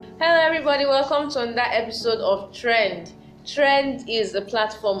Hello, everybody. Welcome to another episode of Trend. Trend is a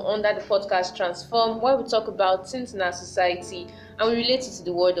platform under the podcast Transform where we talk about things in our society and we relate it to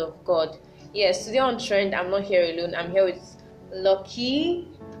the Word of God. Yes, today on Trend, I'm not here alone. I'm here with Lucky,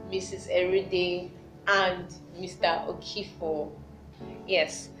 Mrs. Eride, and Mr. Okifo.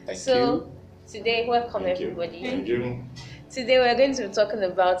 Yes. Thank you. Today, welcome Thank everybody. You. Thank you. Today, we're going to be talking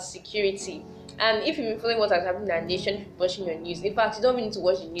about security. And if you've been following what has happened in our nation, if you're watching your news, in fact, you don't even need to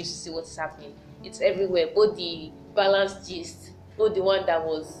watch the news to see what's happening. It's everywhere, both the balanced gist, both the one that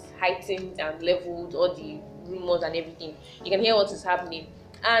was heightened and leveled, all the rumors and everything. You can hear what is happening.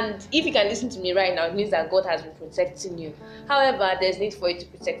 And if you can listen to me right now, it means that God has been protecting you. However, there's need for you to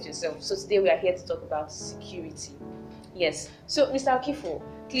protect yourself. So today we are here to talk about security. Yes. So, Mr. Okifo,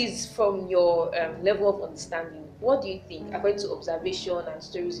 please, from your level of understanding, what do you think, according to observation and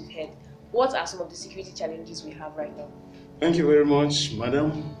stories you've heard, what are some of the security challenges we have right now? Thank you very much,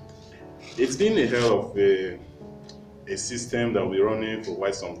 madam. It's been a hell of a system that we're running for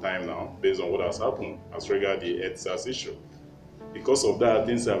quite some time now, based on what has happened as regards the EdSARS issue. Because of that,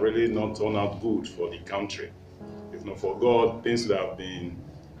 things have really not turned out good for the country. If not for God, things would have been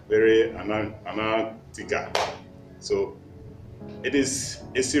very anarchical. So it is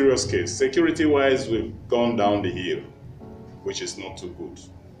a serious case. Security-wise, we've gone down the hill, which is not too good.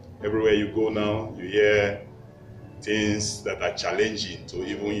 Everywhere you go now, you hear things that are challenging to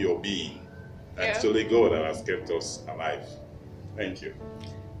even your being. And it's only God that has kept us alive. Thank you.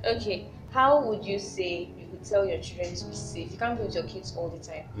 Okay. How would you say you could tell your children to be safe? You can't be with your kids all the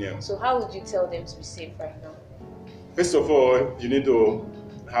time. Yeah. So how would you tell them to be safe right now? First of all, you need to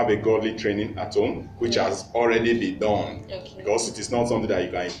have a godly training at home, which has already been done. Okay. Because it is not something that you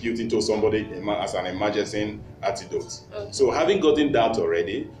can impute into somebody as an emergency antidote. Okay. So having gotten that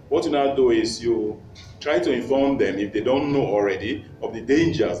already, what you now do is you try to inform them, if they don't know already, of the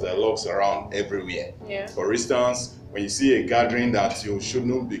dangers that lurks around everywhere. Yeah. For instance, when you see a gathering that you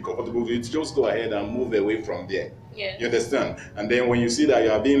shouldn't be comfortable with, just go ahead and move away from there. Yeah. You understand? And then when you see that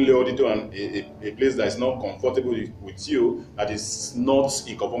you are being lured into a place that is not comfortable with you, that is not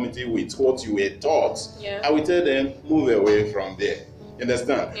in conformity with what you were taught, I will tell them, move away from there. You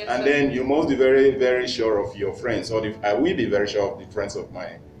understand? Yes, and sir. then you must be very, very sure of your friends, or I will be very sure of the friends of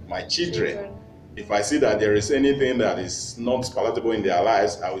my children. If I see that there is anything that is not palatable in their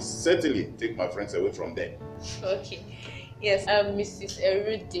lives, I will certainly take my friends away from them. Okay. Yes, Mrs.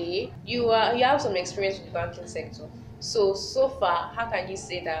 Eride, you have some experience with the banking sector. So far, how can you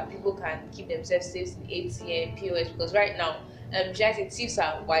say that people can keep themselves safe in ATM, POS? Because right now, should I say thieves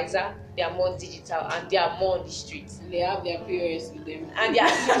are wiser, they are more digital, and they are more on the streets. They have their POS with them. And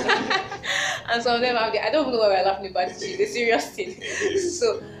and some of them have I don't even know why we're laughing about it. It's a serious thing.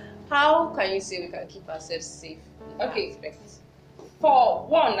 So how can you say we can keep ourselves safe? Okay. For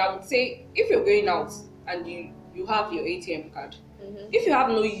one, I would say if you're going out and you have your ATM card, if you have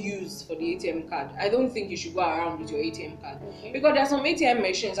no use for the ATM card, I don't think you should go around with your ATM card. Okay. Because there are some ATM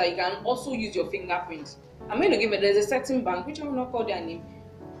machines that you can also use your fingerprint. I'm going to give it, there's a certain bank, which I will not call their name.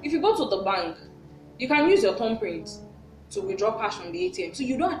 If you go to the bank, you can use your thumbprint to withdraw cash from the ATM. So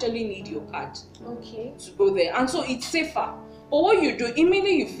you don't actually need your card to go there. And so it's safer. But what you do,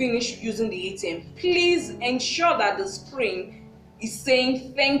 immediately you finish using the ATM, please ensure that the screen is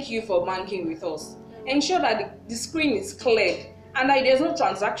saying thank you for banking with us. Ensure that the screen is cleared and that there's no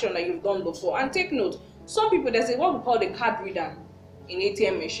transaction that you've done before. And take note, some people, there's what we call the card reader in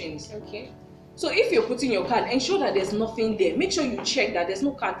ATM machines. Okay. So if you're putting your card, ensure that there's nothing there. Make sure you check that there's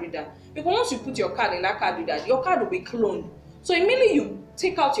no card reader. Because once you put your card in that card reader, your card will be cloned. So immediately you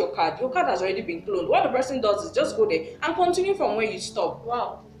take out your card has already been cloned. What the person does is just go there and continue from where you stop.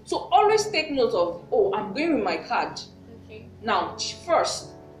 Wow. So always take note of, I'm going with my card. Okay. Now,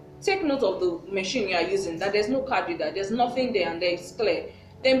 first, take note of the machine you are using, that there's no card reader, there's nothing there and there it's clear.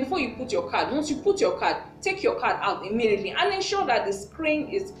 Then before you put your card, once you put your card, take your card out immediately and ensure that the screen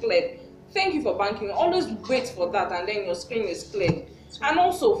is cleared. Thank you for banking. Always wait for that and then your screen is cleared. And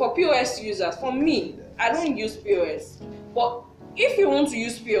also for POS users, for me, I don't use POS. But if you want to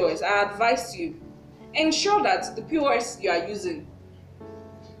use POS, I advise you, ensure that the POS you are using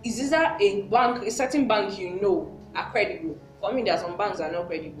is either a certain bank you know are credible. For me, there are some banks that are not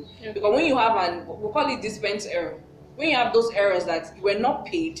credible. Okay. Because when you have we call it dispense error. When you have those errors that you were not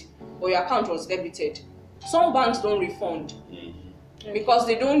paid or your account was debited, some banks don't refund. Okay. Because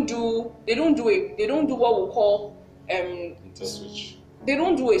they don't do what we call Interswitch. They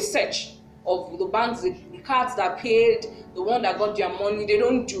don't do a search of the banks, the cards that paid, the one that got their money. They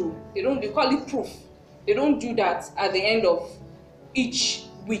call it proof. They don't do that at the end of each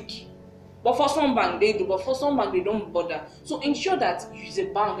week. But for some bank they do, but for some bank they don't bother. So ensure that you use a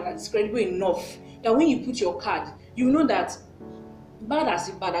bank that is credible enough that when you put your card, you know that bad as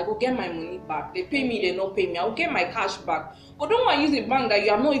it bad, I go get my money back. They pay me, they not pay me, I'll get my cash back. But don't want to use a bank that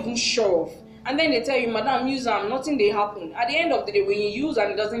you are not even sure of. And then they tell you, madam, use them, nothing they happen. At the end of the day, when you use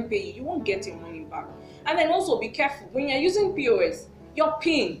and it doesn't pay you, you won't get your money back. And then also be careful when you're using POS, your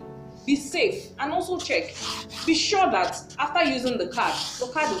PIN, be safe and also check. Be sure that after using the card, your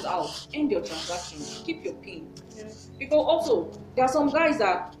card is out. End your transaction. Keep your PIN. Yes. Because also there are some guys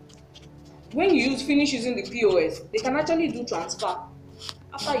that when you finish using the POS, they can actually do transfer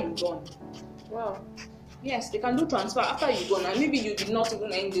after you're gone. Wow. Yes, they can do transfer after you're gone, and maybe you did not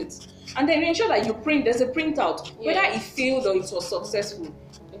even end it. And then ensure that you print. There's a printout, whether it failed or it was successful.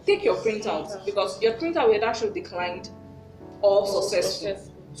 Take your printout because your printout will either show declined or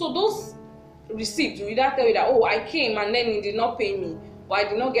successful. So those receipts will either tell you that, oh, I came and then he did not pay me, or I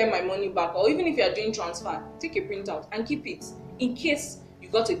did not get my money back. Or even if you are doing transfer, take a printout and keep it in case you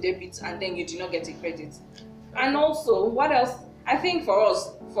got a debit and then you did not get a credit. And also, what else? I think for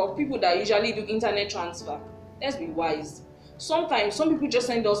us, for people that usually do internet transfer, let's be wise. Sometimes some people just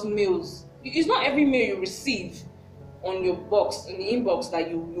send us mails. It's not every mail you receive on your box, in the inbox, that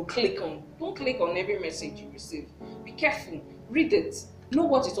you click on. Don't click on every message you receive. Be careful. Read it. Know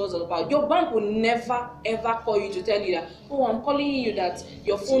what it was all about. Your bank will never ever call you to tell you that, oh, I'm calling you that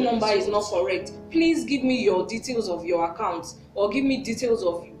your phone number is not correct. Please give me your details of your account, or give me details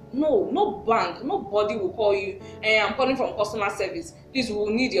of you. No bank, nobody will call you. I'm calling from customer service. Please, we will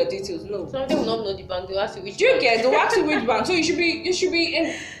need your details. No. Some of them will not know the bank. They'll ask you which. Do you get? They'll ask you which bank. So you should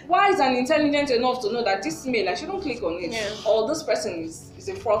be wise and intelligent enough to know that this mail, I shouldn't click on it. Yeah. Or this person is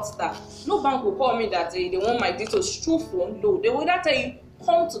a fraudster. No bank will call me that they want my details through phone. No, they will either tell you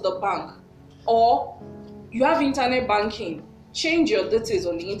come to the bank, or you have internet banking. Change your details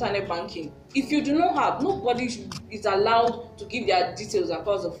on the internet banking. If you do not have, nobody is allowed to give their details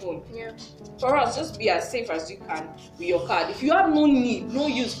across the phone. Yeah. For us, just be as safe as you can with your card. If you have no need, no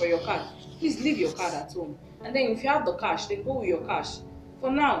use for your card, please leave your card at home. And then if you have the cash, then go with your cash.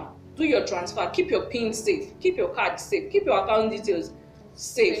 For now, do your transfer. Keep your PIN safe. Keep your card safe. Keep your account details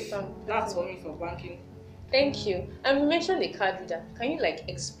safe. That's for me for banking. Thank you. And you mentioned the card reader. Can you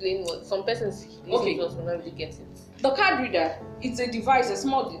explain what some persons will not really get it? The card reader, it's a device, a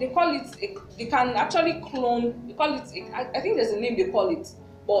small. They call it. They can actually clone. They call it. I think there's a name they call it,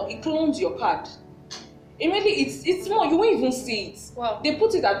 but it clones your card. Immediately, it's small. You won't even see it. Wow. They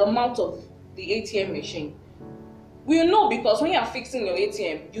put it at the mouth of the ATM machine. We know because when you are fixing your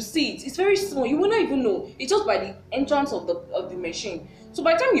ATM, you see it. It's very small. You will not even know. It's just by the entrance of the machine. So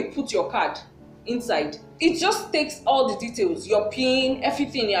by the time you put your card inside, it just takes all the details, your PIN,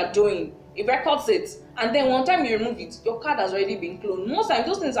 everything you are doing. It records it, and then one time you remove it, your card has already been cloned. Most times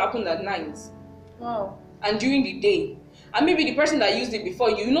those things happen at night. Wow. And during the day. And maybe the person that used it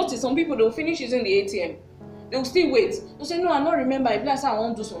before you notice some people, they'll finish using the ATM. They'll still wait. They'll say, no, I don't remember. If I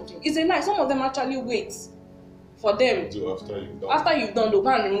want to do something. It's a lie. Some of them actually wait for them. After you've done, they'll go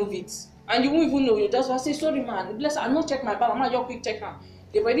and remove it. And you won't even know. You just say, sorry man, bless, I'll not check my bank. I'm not your quick check now.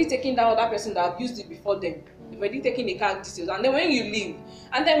 They've already taken that other person that have used it before them. They've already taken the card details. And then when you leave,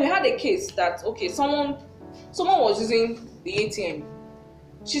 and then we had a case that, okay, someone was using the ATM.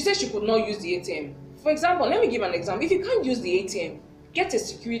 She said she could not use the ATM. For example, let me give an example. If you can't use the ATM, get a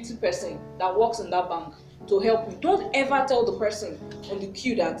security person that works in that bank to help you. Don't ever tell the person on the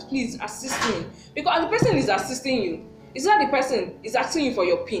queue that, please assist me. Because the person is assisting you. It's not the person is asking you for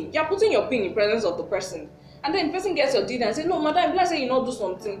your PIN. You're putting your PIN in presence of the person. And then the person gets your deed and say, no, madam, let's say you not do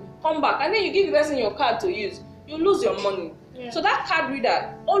something, come back. And then you give the person your card to use. You lose your money. Yeah. So that card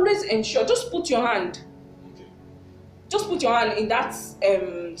reader, always ensure, just put your hand. Just put your hand in that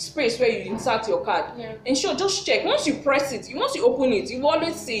space where you insert your card. Yeah. Ensure, just check. Once you press it, once you open it, you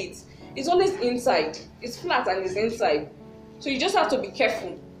always see it. It's always inside. It's flat and it's inside. So you just have to be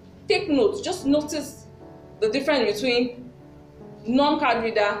careful. Take notes. Just notice the difference between non-card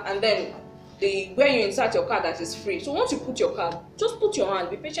reader and then where you insert your card that is free. So once you put your card, just put your hand.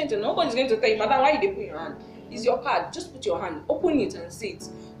 Be patient, and nobody's going to tell you, madam, why you put your hand? It's your card. Just put your hand. Open it and see it.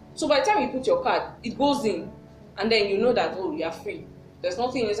 So by the time you put your card, it goes in, and then you know that, oh, you are free. There's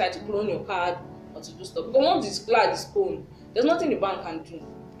nothing inside to clone your card or to do stuff. Because once this card is cloned, there's nothing the bank can do.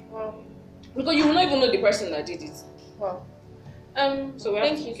 Wow. Because you will not even know the person that did it. Wow. So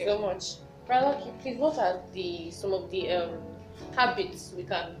thank you so much. Brother, please, what are some of the habits we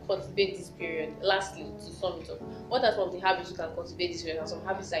can cultivate this period? Lastly, to sum it up, what are some of the habits we can cultivate this period, and some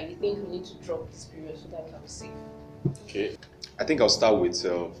habits that you think we need to drop this period so that we can be safe? Okay, I think I'll start with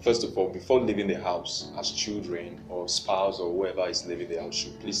first of all, before leaving the house, as children or spouse or whoever is leaving the house,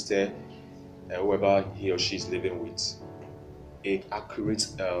 should please tell whoever he or she is living with a accurate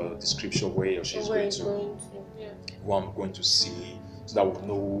description of where he or she is Where going it's to, going to. Yeah. who I'm going to see, so that we'll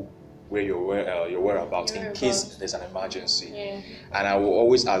know where your whereabouts in case there's an emergency. Yeah. And I will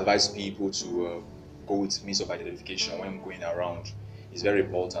always advise people to go with means of identification when going around. It's very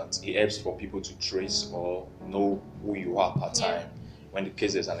important. It helps for people to trace or know who you are per time when in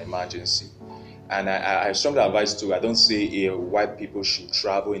case there's an emergency. And I strongly advise too, I don't say white people should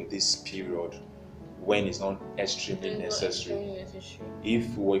travel in this period when it's not extremely necessary.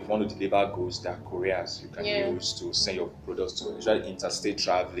 If you want to deliver goods, there are couriers you can use to send your products to, especially interstate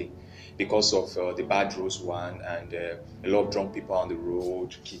traveling, because of the bad roads one, and a lot of drunk people on the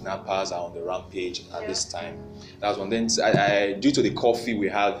road, kidnappers are on the rampage at this time. That's one. Then due to the coffee we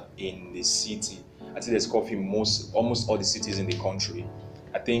have in the city, I think there's coffee in almost all the cities in the country.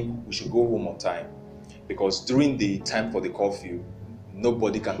 I think we should go home on time, because during the time for the curfew,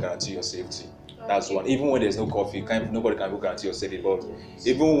 nobody can guarantee your safety. That's one. Even when there's no coffee, nobody can guarantee your safety. But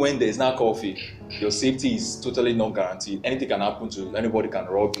even when there's not coffee, your safety is totally not guaranteed. Anything can happen to anybody. Can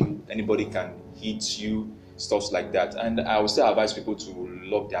rob you, anybody can hit you, stuff like that. And I would still advise people to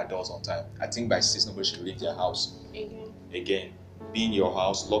lock their doors on time. I think by 6 nobody should leave their house. Again, be in your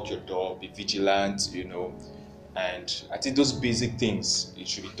house, lock your door, be vigilant, And I think those basic things, it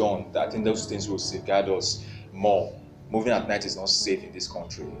should be done. I think those things will safeguard us more. Moving at night is not safe in this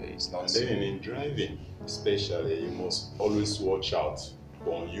country. It's not safe. And then in driving, especially, you must always watch out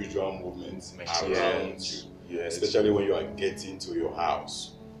for unusual movements around you, especially when you are getting to your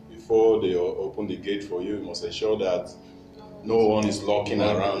house. Before they open the gate for you, you must ensure that no one is locking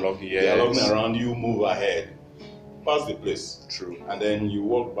around. They are locking around you, move ahead. Pass the place. True. And then you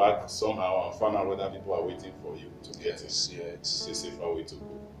walk back somehow and find out whether people are waiting for you to get in. It's a safer way to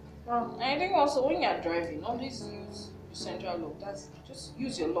go. I think also when you're driving, always use central lock. That's just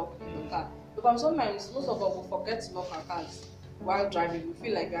use your lock in the car, because sometimes most of us will forget to lock our cars while driving. We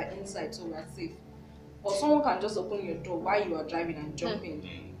feel like we are inside, so we are safe, but someone can just open your door while you are driving and jump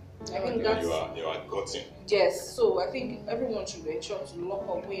in. I think that's you are gotten. Yes, so I think everyone should ensure to lock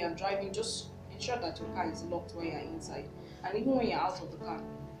up when you're driving. Just ensure that your car is locked when you're inside, and even when you're out of the car,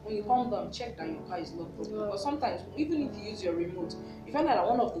 when you come down, check that your car is locked properly. Because sometimes, even if you use your remote, you find out that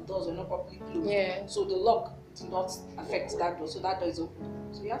one of the doors are not properly closed, so the lock did not affect that door, so that door is open.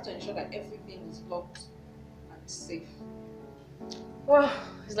 So you have to ensure that everything is locked and safe. Well,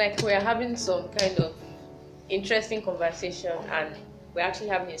 it's like we're having some kind of interesting conversation, and we're actually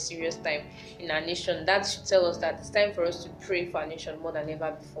having a serious time in our nation. That should tell us that it's time for us to pray for our nation more than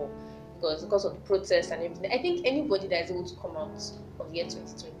ever before, because of the protests and everything. I think anybody that is able to come out of the year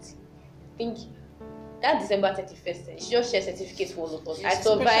 2020, I think that December 31st, you should just share certificates for all of us. I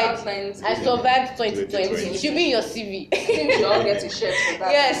survived 2020. It should be in your CV. I think we all get a shirt for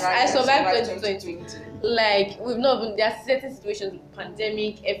that. Yes, I survived 2020. Like, we've not been, there are certain situations,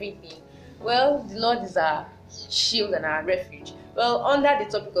 pandemic, everything. Well, the Lord is our shield and our refuge. Well, under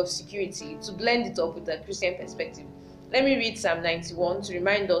the topic of security, to blend it up with a Christian perspective, let me read Psalm 91 to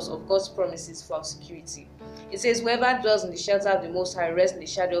remind us of God's promises for our security. It says, "Whoever dwells in the shelter of the Most High rests in the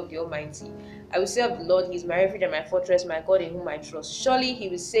shadow of the Almighty. I will say of the Lord, He is my refuge and my fortress, my God in whom I trust. Surely He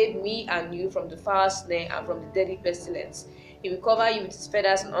will save me and you from the foul snare and from the deadly pestilence. He will cover you with His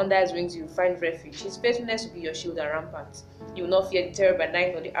feathers, and under His wings you will find refuge. His faithfulness will be your shield and rampart. You will not fear the terror by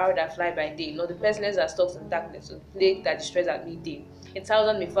night, nor the arrow that fly by day, nor the pestilence that stalks in darkness, or the plague that destroys at midday.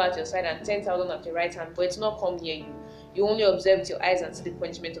 1,000 may fall at your side and 10,000 at your right hand, but it will not come near you. You only observe with your eyes and see the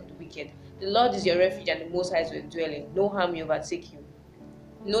punishment of the wicked. The Lord is your refuge, and the Most High is your dwelling. No harm will overtake you.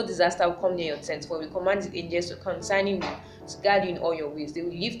 No disaster will come near your tent, for we command the angels to concerning you, to guard you in all your ways. They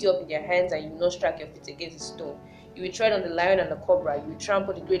will lift you up in their hands, and you will not strike your feet against a stone. You will tread on the lion and the cobra. You will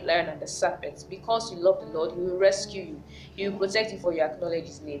trample the great lion and the serpent. Because you love the Lord, He will rescue you. He will protect you, for you acknowledge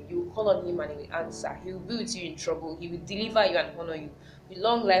His name. You will call on Him, and He will answer. He will be with you in trouble. He will deliver you and honor you. With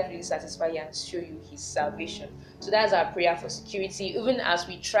long life, He will satisfy you and show you His salvation." So that's our prayer for security. Even as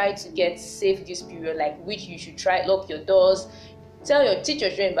we try to get safe this period, like which you should try, lock your doors, teach your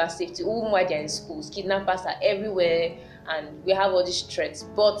children about safety, even while they're in schools. Kidnappers are everywhere, and we have all these threats.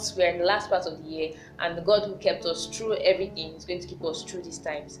 But we're in the last part of the year, and the God who kept us through everything is going to keep us through these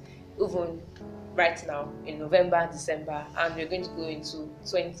times, even right now in November, December, and we're going to go into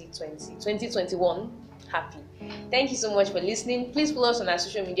 2021 happy. Thank you so much for listening. Please follow us on our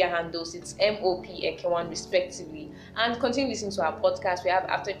social media handles. It's MOP Ekewan respectively, and continue listening to our podcast. We have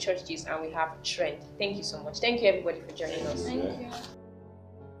After Church Gist and we have Trend. Thank you so much. Thank you everybody for joining us. Thank you.